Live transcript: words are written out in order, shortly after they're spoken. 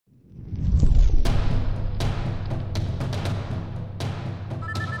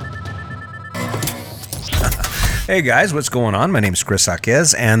Hey guys, what's going on? My name's Chris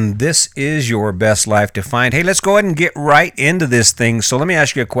Jaquez, and this is Your Best Life Defined. Hey, let's go ahead and get right into this thing. So let me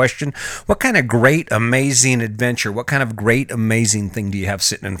ask you a question. What kind of great, amazing adventure, what kind of great, amazing thing do you have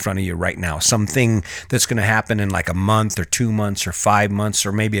sitting in front of you right now? Something that's going to happen in like a month or 2 months or 5 months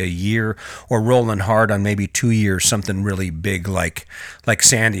or maybe a year, or rolling hard on maybe 2 years, something really big like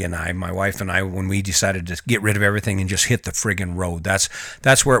Sandy and I, my wife and I, when we decided to get rid of everything and just hit the friggin' road.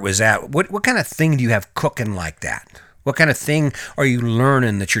 That's where it was at. What kind of thing do you have cooking like that? What kind of thing are you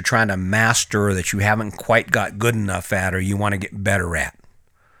learning that you're trying to master, or that you haven't quite got good enough at, or you want to get better at?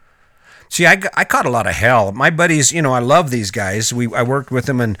 See, I caught a lot of hell. My buddies, I love these guys. I worked with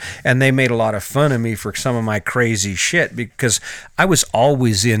them, and they made a lot of fun of me for some of my crazy shit, because I was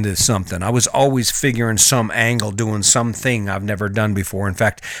always into something. I was always figuring some angle, doing something I've never done before. In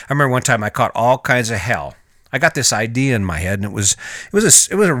fact, I remember one time I caught all kinds of hell. I got this idea in my head, and it was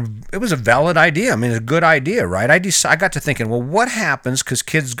a valid idea. I mean, a good idea, right? I got to thinking, well, what happens? Because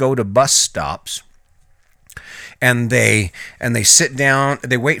kids go to bus stops, and they sit down,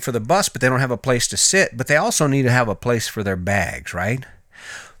 they wait for the bus, but they don't have a place to sit. But they also need to have a place for their bags, right?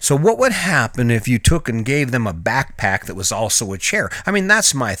 So what would happen if you took and gave them a backpack that was also a chair? I mean,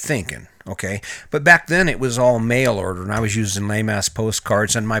 that's my thinking. Okay, but back then it was all mail order, and I was using lame-ass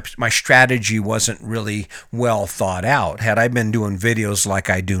postcards, and my strategy wasn't really well thought out. Had I been doing videos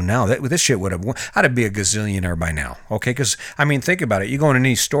like I do now, this shit I'd be a gazillionaire by now. Okay, because I mean, think about it. You go in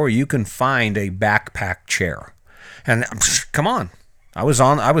any store, you can find a backpack chair, and come on. I was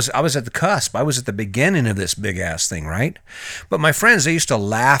at the cusp. I was at the beginning of this big ass thing, right? But my friends, they used to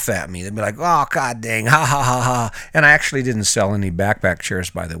laugh at me. They'd be like, "Oh, god dang, ha ha ha ha." And I actually didn't sell any backpack chairs,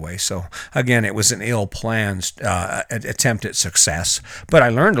 by the way. So again, it was an ill-planned attempt at success, but I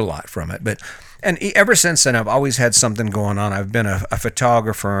learned a lot from it. And ever since then, I've always had something going on. I've been a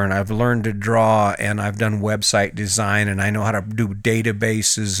photographer, and I've learned to draw, and I've done website design, and I know how to do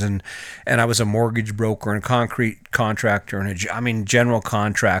databases, and I was a mortgage broker and a concrete contractor, and general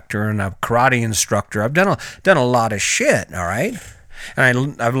contractor, and a karate instructor. I've done a lot of shit, all right?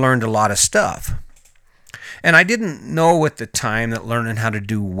 And I've learned a lot of stuff. And I didn't know at the time that learning how to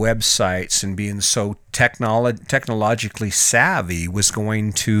do websites and being so technologically savvy was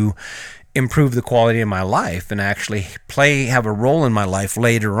going to improve the quality of my life and actually have a role in my life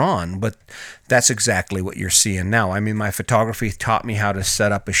later on. But that's exactly what you're seeing now. I mean, my photography taught me how to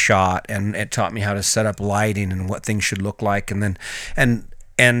set up a shot, and it taught me how to set up lighting and what things should look like.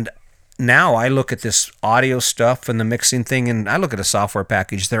 And now I look at this audio stuff and the mixing thing, and I look at a software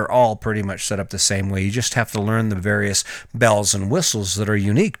package. They're all pretty much set up the same way. You just have to learn the various bells and whistles that are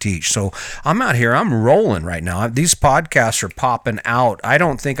unique to each. So I'm out here, I'm rolling right now. These podcasts are popping out. I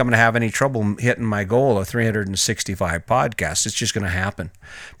don't think I'm going to have any trouble hitting my goal of 365 podcasts. It's just going to happen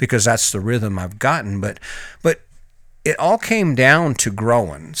because that's the rhythm I've gotten. But it all came down to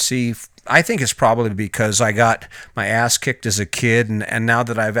growing. See, I think it's probably because I got my ass kicked as a kid, and now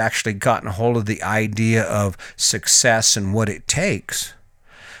that I've actually gotten a hold of the idea of success and what it takes,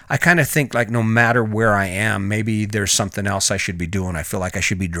 I kind of think like no matter where I am, maybe there's something else I should be doing. I feel like I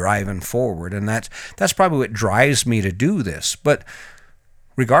should be driving forward, and that's probably what drives me to do this. But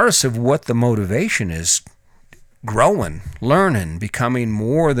regardless of what the motivation is, growing, learning, becoming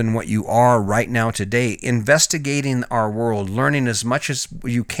more than what you are right now today, investigating our world, learning as much as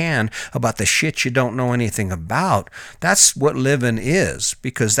you can about the shit you don't know anything about. That's what living is,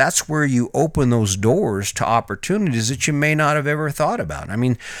 because that's where you open those doors to opportunities that you may not have ever thought about. I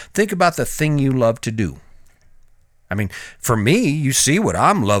mean, think about the thing you love to do. I mean, for me, you see what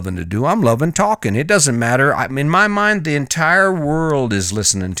I'm loving to do. I'm loving talking. It doesn't matter. In my mind, the entire world is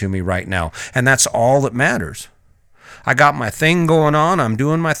listening to me right now, and that's all that matters. I got my thing going on. I'm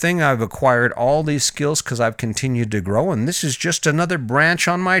doing my thing. I've acquired all these skills because I've continued to grow, and this is just another branch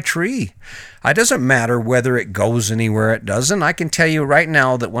on my tree. It doesn't matter whether it goes anywhere, it doesn't. I can tell you right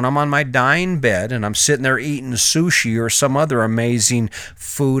now that when I'm on my dying bed and I'm sitting there eating sushi or some other amazing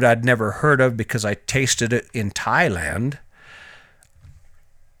food I'd never heard of because I tasted it in Thailand,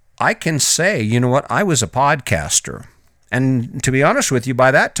 I can say, you know what, I was a podcaster. And to be honest with you,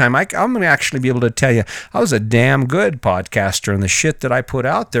 by that time, I'm going to actually be able to tell you I was a damn good podcaster, and the shit that I put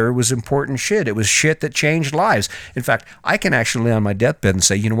out there was important shit. It was shit that changed lives. In fact, I can actually lay on my deathbed and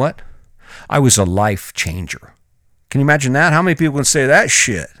say, you know what? I was a life changer. Can you imagine that? How many people can say that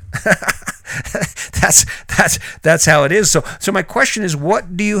shit? That's how it is. So my question is,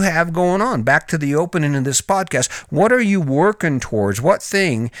 what do you have going on? Back to the opening of this podcast. What are you working towards? What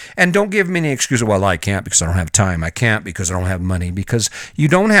thing? And don't give me any excuse. Well, I can't because I don't have time. I can't because I don't have money. Because you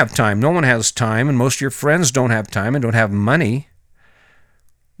don't have time. No one has time, and most of your friends don't have time and don't have money.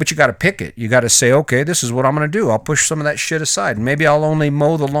 But you got to pick it. You got to say, okay, this is what I'm going to do. I'll push some of that shit aside. Maybe I'll only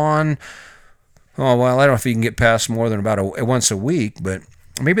mow the lawn. Oh, well, I don't know if you can get past more than about once a week, but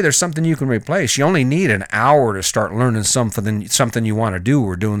maybe there's something you can replace. You only need an hour to start learning something you want to do,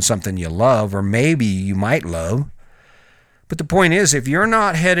 or doing something you love, or maybe you might love. But the point is, if you're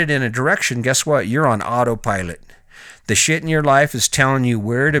not headed in a direction, guess what? You're on autopilot. The shit in your life is telling you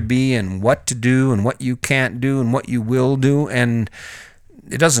where to be and what to do and what you can't do and what you will do. And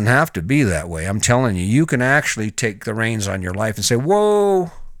it doesn't have to be that way. I'm telling you, you can actually take the reins on your life and say, whoa,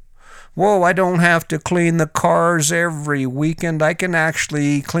 I don't have to clean the cars every weekend. I can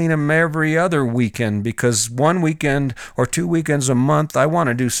actually clean them every other weekend, because one weekend or 2 weekends a month, I want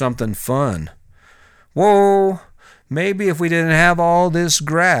to do something fun. Whoa. Maybe if we didn't have all this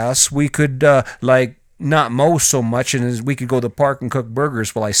grass, we could not mow so much, and we could go to the park and cook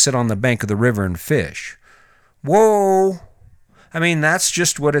burgers while I sit on the bank of the river and fish. Whoa. I mean, that's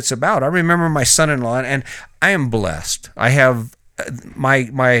just what it's about. I remember my son-in-law, and I am blessed. I have my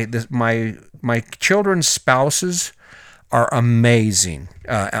children's spouses are amazing.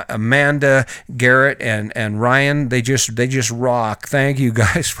 Amanda, Garrett, and Ryan, they just rock. Thank you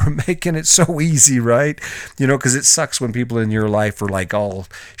guys for making it so easy, right? Because it sucks when people in your life are like all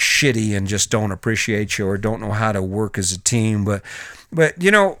shitty and just don't appreciate you or don't know how to work as a team. But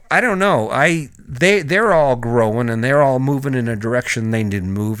I don't know. They're all growing and they're all moving in a direction they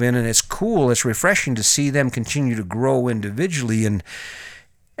didn't move in, and it's cool. It's refreshing to see them continue to grow individually, and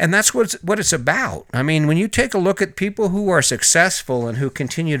that's what it's about. I mean, when you take a look at people who are successful and who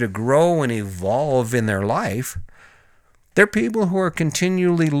continue to grow and evolve in their life, they're people who are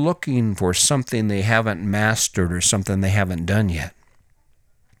continually looking for something they haven't mastered or something they haven't done yet.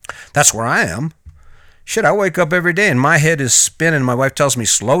 That's where I am. Shit, I wake up every day and my head is spinning. My wife tells me,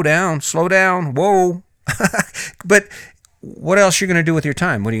 slow down, whoa. But what else are you going to do with your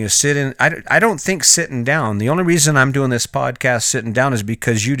time? What are you going to sit in? I don't think sitting down. The only reason I'm doing this podcast sitting down is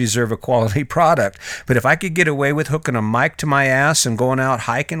because you deserve a quality product. But if I could get away with hooking a mic to my ass and going out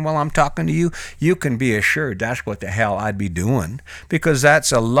hiking while I'm talking to you, you can be assured that's what the hell I'd be doing, because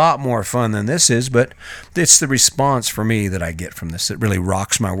that's a lot more fun than this is. But it's the response for me that I get from this that really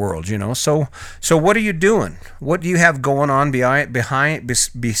rocks my world, So what are you doing? What do you have going on besides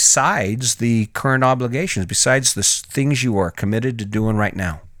the current obligations, besides the things you are committed to doing right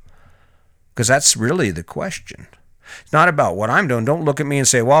now? Because that's really the question. It's not about what I'm doing. Don't look at me and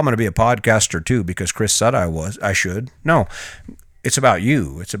say, well, I'm going to be a podcaster too because Chris said I should. No, it's about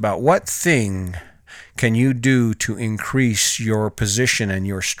you. It's about what thing can you do to increase your position and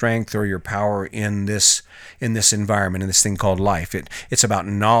your strength or your power in this environment, in this thing called life. It's about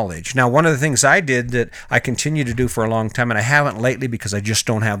knowledge. Now, one of the things I did that I continue to do for a long time, and I haven't lately because I just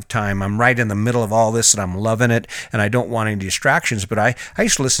don't have time. I'm right in the middle of all this and I'm loving it and I don't want any distractions, but I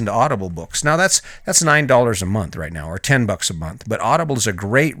used to listen to Audible books. Now, that's $9 a month right now, or $10 a month. But Audible is a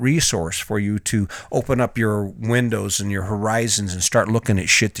great resource for you to open up your windows and your horizons and start looking at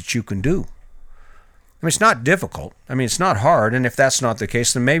shit that you can do. I mean, it's not difficult. I mean, it's not hard. And if that's not the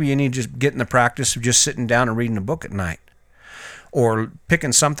case, then maybe you need to just get in the practice of just sitting down and reading a book at night. Or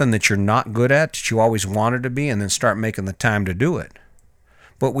picking something that you're not good at, that you always wanted to be, and then start making the time to do it.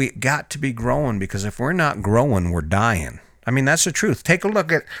 But we got to be growing, because if we're not growing, we're dying. I mean, that's the truth. Take a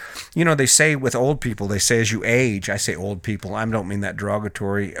look at, they say with old people, they say as you age, I say old people, I don't mean that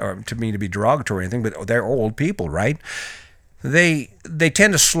derogatory, or to me to be derogatory or anything, but they're old people, right? They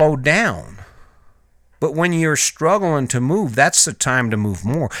tend to slow down. But when you're struggling to move, that's the time to move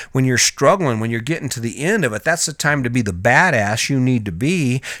more. When you're struggling, when you're getting to the end of it, that's the time to be the badass you need to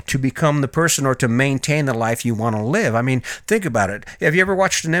be to become the person or to maintain the life you want to live. I mean, think about it. Have you ever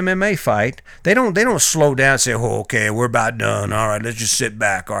watched an MMA fight? They don't slow down and say, oh, okay, we're about done. All right, let's just sit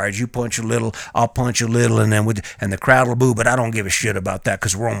back. All right, you punch a little, I'll punch a little, and the crowd will boo, but I don't give a shit about that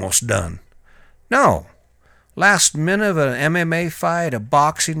because we're almost done. No. Last minute of an MMA fight, a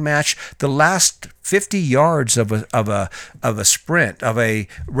boxing match, the last 50 yards of a sprint, of a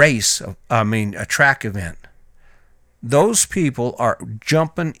race, a track event. Those people are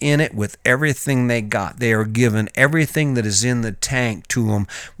jumping in it with everything they got. They are giving everything that is in the tank to them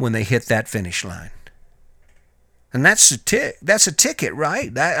when they hit that finish line. And that's a ticket,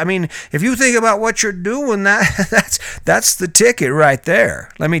 right? If you think about what you're doing, that's the ticket right there.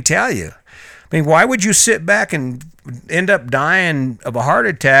 Let me tell you. I mean, why would you sit back and end up dying of a heart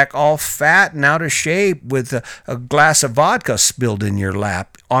attack all fat and out of shape with a glass of vodka spilled in your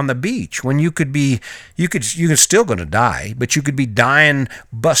lap on the beach when you're still going to die, but you could be dying,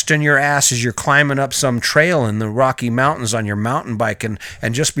 busting your ass as you're climbing up some trail in the Rocky Mountains on your mountain bike, and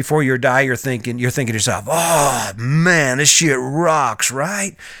just before you die, you're thinking to yourself, oh man, this shit rocks,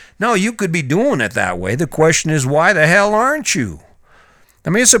 right? No, you could be doing it that way. The question is, why the hell aren't you? I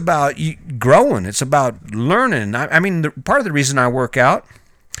mean, it's about growing. It's about learning. I mean, part of the reason I work out,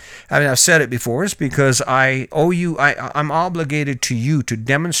 I mean, I've said it before, is because I owe you, I'm obligated to you to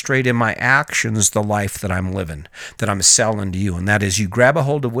demonstrate in my actions the life that I'm living, that I'm selling to you. And that is, you grab a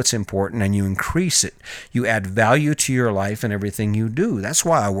hold of what's important and you increase it. You add value to your life and everything you do. That's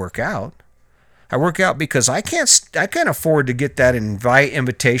why I work out. I work out because I can't afford to get that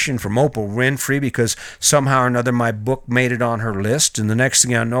invitation from Oprah Winfrey because somehow or another my book made it on her list, and the next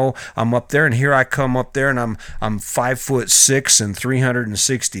thing I know, I'm up there, and here I come up there, and I'm 5'6" and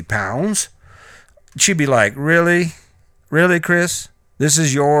 360 pounds. She'd be like, "Really, really, Chris? This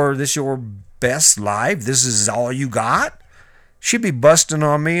is your best life? This is all you got?" She'd be busting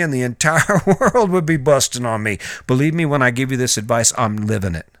on me, and the entire world would be busting on me. Believe me, when I give you this advice, I'm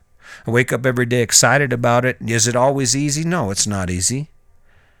living it. I wake up every day excited about it. Is it always easy? No, it's not easy.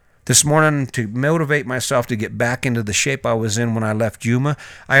 This morning, to motivate myself to get back into the shape I was in when I left Yuma,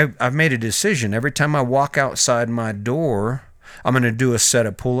 I've made a decision. Every time I walk outside my door, I'm going to do a set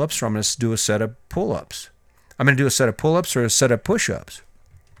of pull-ups or I'm going to do a set of pull-ups. I'm going to do a set of pull-ups or a set of push-ups.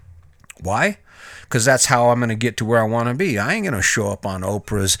 Why? Because that's how I'm going to get to where I want to be. I ain't going to show up on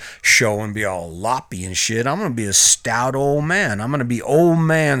Oprah's show and be all loppy and shit. I'm going to be a stout old man. I'm going to be old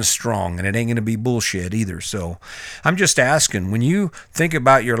man strong, and it ain't going to be bullshit either. So I'm just asking, when you think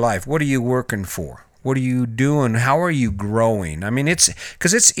about your life, what are you working for? What are you doing? How are you growing? I mean,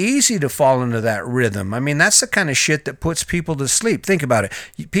 it's easy to fall into that rhythm. I mean, that's the kind of shit that puts people to sleep. Think about it.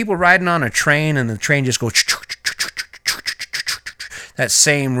 People riding on a train and the train just goes that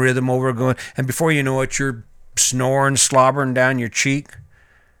same rhythm over going, and before you know it, you're snoring, slobbering down your cheek.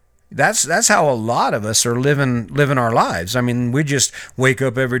 That's how a lot of us are living our lives. I mean, we just wake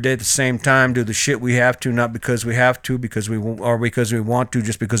up every day at the same time, do the shit we have to, not because we have to, because we want to,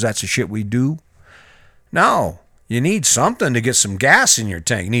 just because that's the shit we do. No. You need something to get some gas in your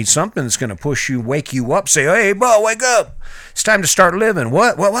tank. You need something that's going to push you, wake you up, say, "Hey, Bo, wake up. It's time to start living."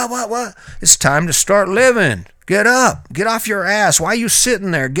 What? It's time to start living. Get up. Get off your ass. Why are you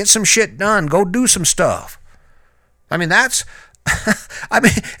sitting there? Get some shit done. Go do some stuff. I mean,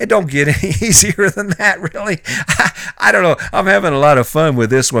 it don't get any easier than that, really. I don't know. I'm having a lot of fun with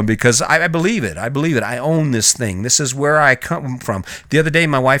this one because I believe it. I own this thing. This is where I come from. The other day,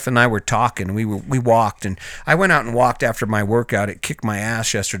 my wife and I were talking. We walked, and I went out and walked after my workout. It kicked my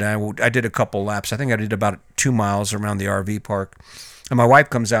ass yesterday. I did a couple laps. I think I did about 2 miles around the RV park. And my wife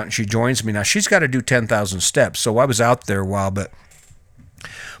comes out and she joins me. Now, she's got to do 10,000 steps. So I was out there a while, but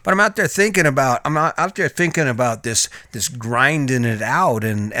I'm out there thinking about this grinding it out,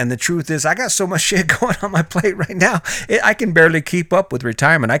 and the truth is, I got so much shit going on my plate right now. I can barely keep up with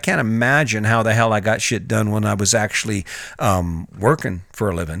retirement. I can't imagine how the hell I got shit done when I was actually working for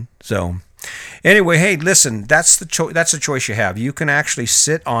a living. So anyway, hey, listen, that's the choice you have. You can actually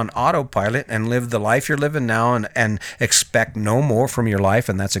sit on autopilot and live the life you're living now and expect no more from your life,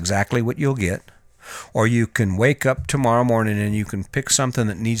 and that's exactly what you'll get. Or you can wake up tomorrow morning and you can pick something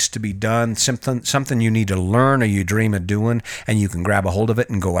that needs to be done, something you need to learn or you dream of doing, and you can grab a hold of it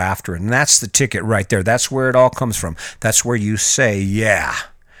and go after it. And that's the ticket right there. That's where it all comes from. That's where you say, yeah.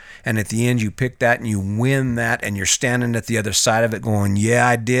 And at the end, you pick that and you win that, and you're standing at the other side of it going, yeah,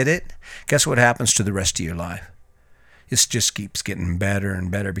 I did it. Guess what happens to the rest of your life? It just keeps getting better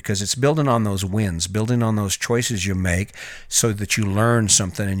and better because it's building on those wins, building on those choices you make so that you learn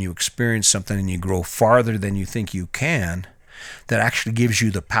something and you experience something and you grow farther than you think you can. That actually gives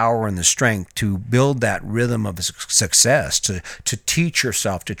you the power and the strength to build that rhythm of success, to teach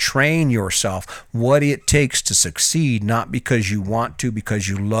yourself, to train yourself what it takes to succeed, not because you want to, because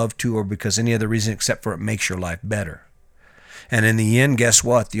you love to, or because any other reason except for it makes your life better. And in the end, guess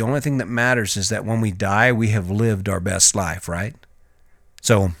what? The only thing that matters is that when we die, we have lived our best life, right?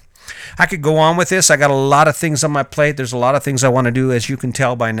 So I could go on with this. I got a lot of things on my plate. There's a lot of things I want to do. As you can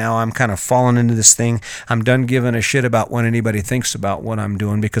tell by now, I'm kind of falling into this thing. I'm done giving a shit about what anybody thinks about what I'm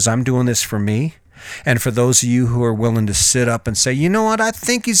doing because I'm doing this for me. And for those of you who are willing to sit up and say, you know what, I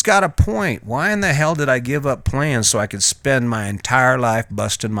think he's got a point. Why in the hell did I give up plans so I could spend my entire life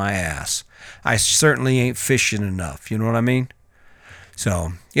busting my ass? I certainly ain't fishing enough. You know what I mean?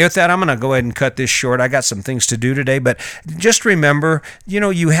 So, yeah, with that, I'm going to go ahead and cut this short. I got some things to do today, but just remember,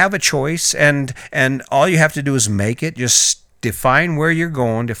 you have a choice, and all you have to do is make it. Just define where you're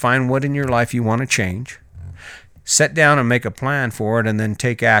going, define what in your life you want to change. Set down and make a plan for it, and then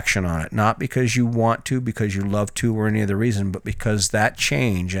take action on it. Not because you want to, because you love to, or any other reason, but because that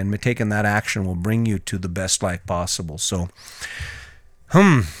change and taking that action will bring you to the best life possible. So,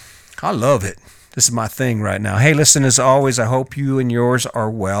 I love it. This is my thing right now. Hey, listen, as always, I hope you and yours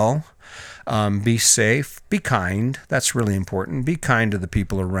are well. Be safe. Be kind. That's really important. Be kind to the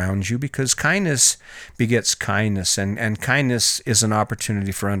people around you, because kindness begets kindness, and kindness is an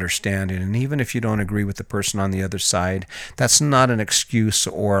opportunity for understanding. And even if you don't agree with the person on the other side, that's not an excuse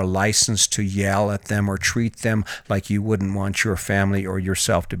or a license to yell at them or treat them like you wouldn't want your family or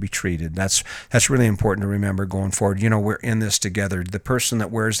yourself to be treated. That's really important to remember going forward. We're in this together. The person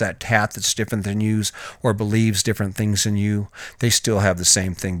that wears that hat that's different than you or believes different things than you, they still have the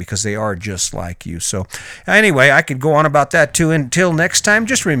same thing, because they are just like you. So anyway, I could go on about that too. Until next time,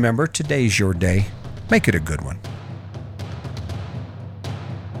 just remember, today's your day. Make it a good one.